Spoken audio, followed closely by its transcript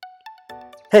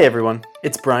Hey everyone,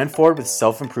 it's Brian Ford with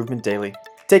Self-Improvement Daily.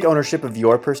 Take ownership of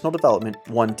your personal development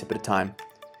one tip at a time.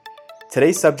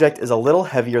 Today's subject is a little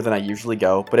heavier than I usually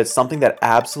go, but it's something that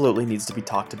absolutely needs to be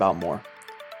talked about more.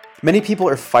 Many people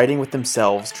are fighting with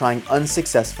themselves, trying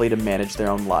unsuccessfully to manage their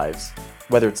own lives.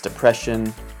 Whether it's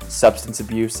depression, substance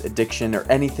abuse, addiction, or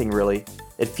anything really,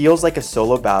 it feels like a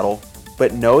solo battle,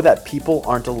 but know that people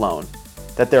aren't alone,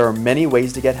 that there are many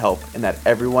ways to get help, and that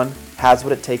everyone has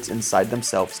what it takes inside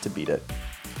themselves to beat it.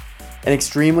 An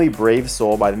extremely brave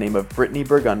soul by the name of Brittany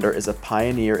Burgunder is a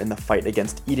pioneer in the fight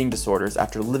against eating disorders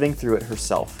after living through it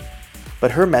herself. But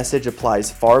her message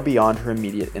applies far beyond her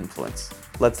immediate influence.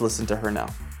 Let's listen to her now.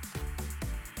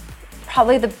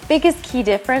 Probably the biggest key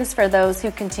difference for those who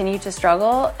continue to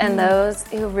struggle and those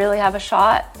who really have a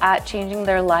shot at changing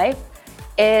their life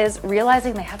is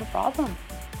realizing they have a problem.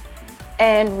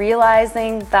 And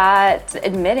realizing that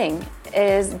admitting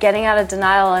is getting out of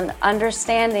denial and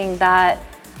understanding that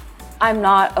I'm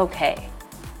not okay.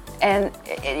 And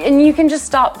you can just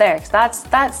stop there, because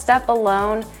that step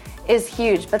alone is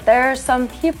huge. But there are some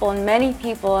people, and many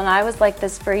people, and I was like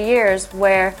this for years,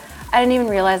 where I didn't even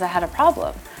realize I had a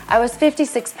problem. I was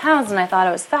 56 pounds and I thought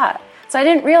I was fat. So I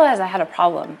didn't realize I had a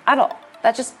problem at all.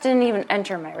 That just didn't even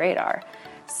enter my radar.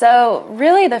 So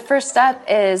really the first step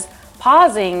is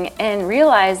pausing and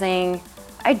realizing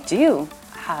I do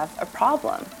have a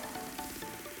problem.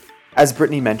 As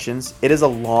Brittany mentions, it is a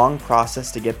long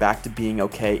process to get back to being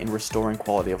okay and restoring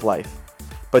quality of life.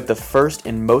 But the first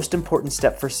and most important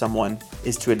step for someone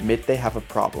is to admit they have a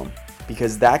problem,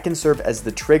 because that can serve as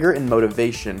the trigger and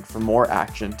motivation for more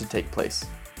action to take place.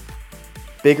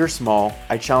 Big or small,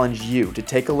 I challenge you to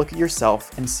take a look at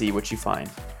yourself and see what you find.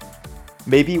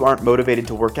 Maybe you aren't motivated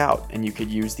to work out and you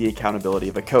could use the accountability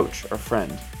of a coach or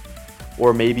friend.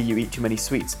 Or maybe you eat too many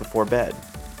sweets before bed.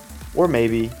 Or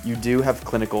maybe you do have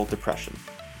clinical depression.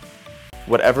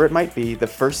 Whatever it might be, the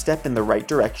first step in the right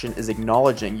direction is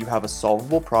acknowledging you have a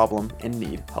solvable problem and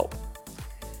need help.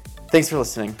 Thanks for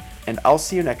listening, and I'll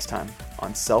see you next time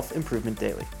on Self-Improvement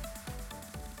Daily.